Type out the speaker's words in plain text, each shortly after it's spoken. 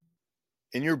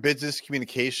In your business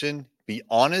communication, be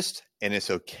honest, and it's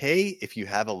okay if you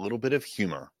have a little bit of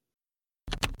humor.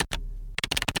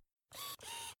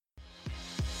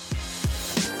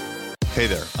 Hey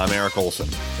there, I'm Eric Olson.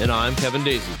 And I'm Kevin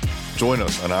Daisy. Join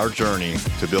us on our journey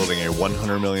to building a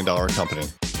 $100 million company.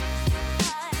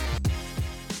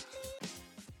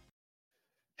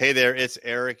 Hey there, it's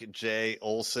Eric J.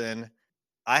 Olson.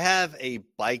 I have a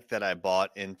bike that I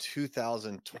bought in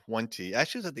 2020.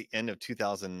 Actually, it was at the end of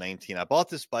 2019. I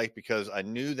bought this bike because I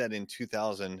knew that in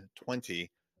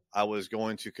 2020, I was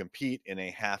going to compete in a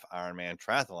half Ironman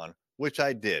triathlon, which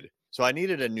I did. So I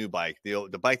needed a new bike. The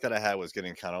bike that I had was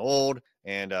getting kind of old,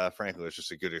 and frankly, it was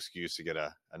just a good excuse to get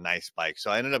a nice bike.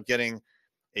 So I ended up getting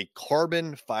a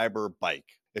carbon fiber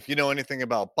bike. If you know anything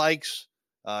about bikes,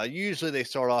 usually they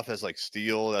start off as like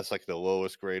steel. That's like the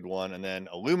lowest grade one, and then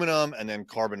aluminum, and then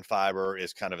carbon fiber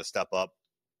is kind of a step up.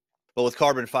 But with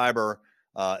carbon fiber,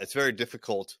 it's very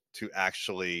difficult to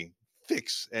actually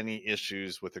fix any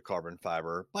issues with the carbon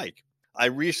fiber bike. I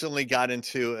recently got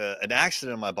into an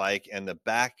accident on my bike, and the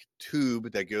back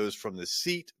tube that goes from the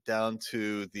seat down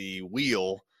to the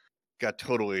wheel got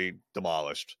totally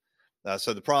demolished.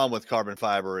 So the problem with carbon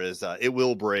fiber is it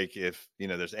will break if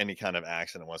there's any kind of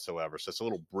accident whatsoever. So it's a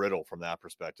little brittle from that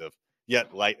perspective,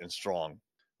 yet light and strong.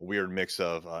 A weird mix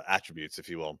of attributes, if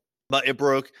you will. But it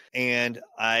broke, and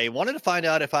I wanted to find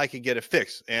out if I could get it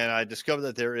fixed. And I discovered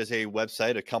that there is a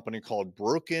website, a company called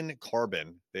Broken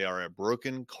Carbon. They are at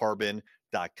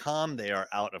brokencarbon.com. They are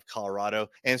out of Colorado.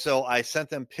 And so I sent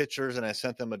them pictures, and I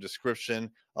sent them a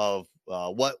description of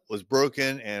what was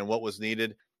broken and what was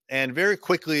needed. And very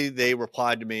quickly, they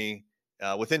replied to me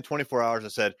within 24 hours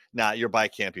and said, nah, your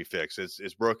bike can't be fixed.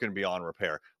 It's broken beyond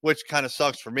repair, which kind of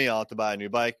sucks for me. I'll have to buy a new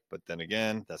bike. But then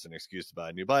again, that's an excuse to buy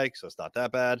a new bike, so it's not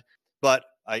that bad. But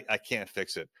I can't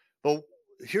fix it. But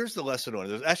here's the lesson learned.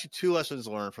 There's actually two lessons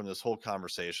learned from this whole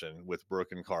conversation with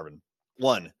Broken Carbon.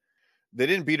 One, they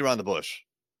didn't beat around the bush.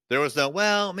 There was no,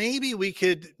 well, maybe we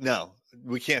could. No,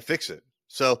 we can't fix it.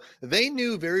 So they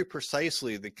knew very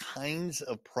precisely the kinds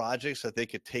of projects that they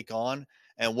could take on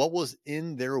and what was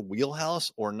in their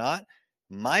wheelhouse or not.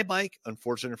 My bike,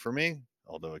 unfortunate for me,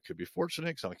 although it could be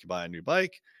fortunate because I could buy a new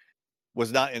bike,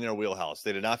 was not in their wheelhouse.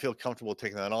 They did not feel comfortable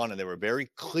taking that on, and they were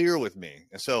very clear with me.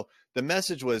 And so the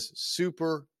message was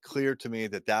super clear to me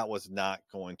that that was not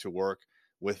going to work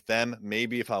with them.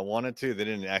 Maybe if I wanted to, they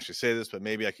didn't actually say this, but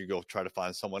maybe I could go try to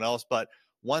find someone else. But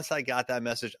once I got that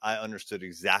message, I understood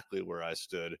exactly where I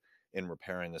stood in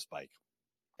repairing this bike.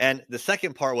 And the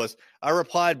second part was I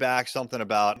replied back something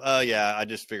about, oh, yeah, I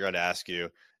just figured I'd ask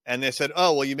you. And they said,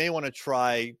 oh, well, you may want to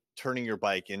try turning your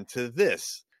bike into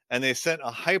this. And they sent a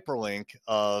hyperlink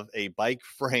of a bike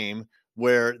frame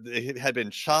where it had been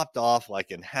chopped off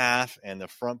like in half, and the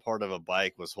front part of a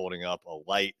bike was holding up a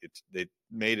light. They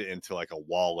made it into like a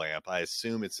wall lamp. I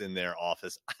assume it's in their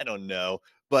office. I don't know.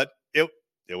 But it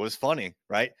was funny,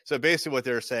 right? So basically what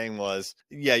they were saying was,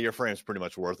 yeah, your frame's pretty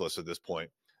much worthless at this point.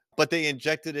 But they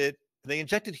injected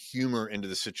humor into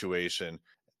the situation,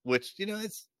 which,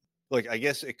 it's like, I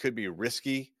guess it could be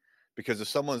risky because if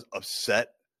someone's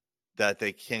upset that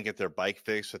they can't get their bike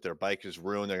fixed, that their bike is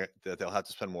ruined, that they'll have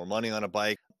to spend more money on a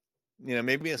bike.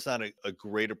 Maybe it's not a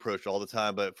great approach all the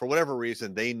time, but for whatever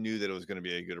reason, they knew that it was going to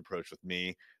be a good approach with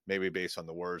me, maybe based on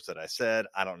the words that I said.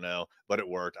 I don't know, but it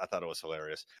worked. I thought it was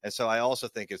hilarious. And so I also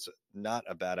think it's not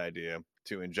a bad idea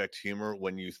to inject humor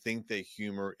when you think that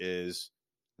humor is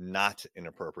not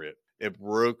inappropriate. It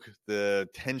broke the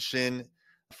tension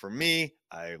for me.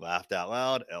 I laughed out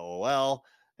loud, LOL.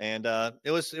 And it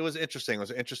was interesting. It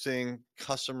was an interesting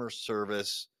customer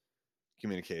service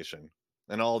communication.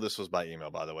 And all this was by email,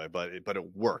 by the way, but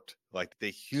it worked. Like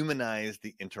they humanized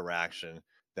the interaction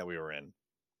that we were in.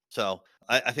 So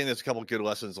I think there's a couple of good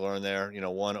lessons learned there.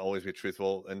 One, always be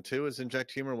truthful. And two is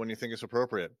inject humor when you think it's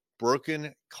appropriate.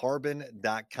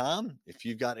 BrokenCarbon.com. If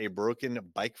you've got a broken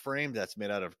bike frame that's made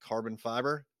out of carbon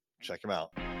fiber, check them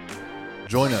out.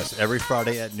 Join us every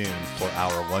Friday at noon for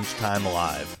our Lunchtime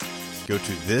Live. Go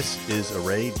to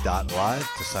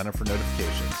thisisarray.live to sign up for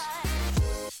notifications.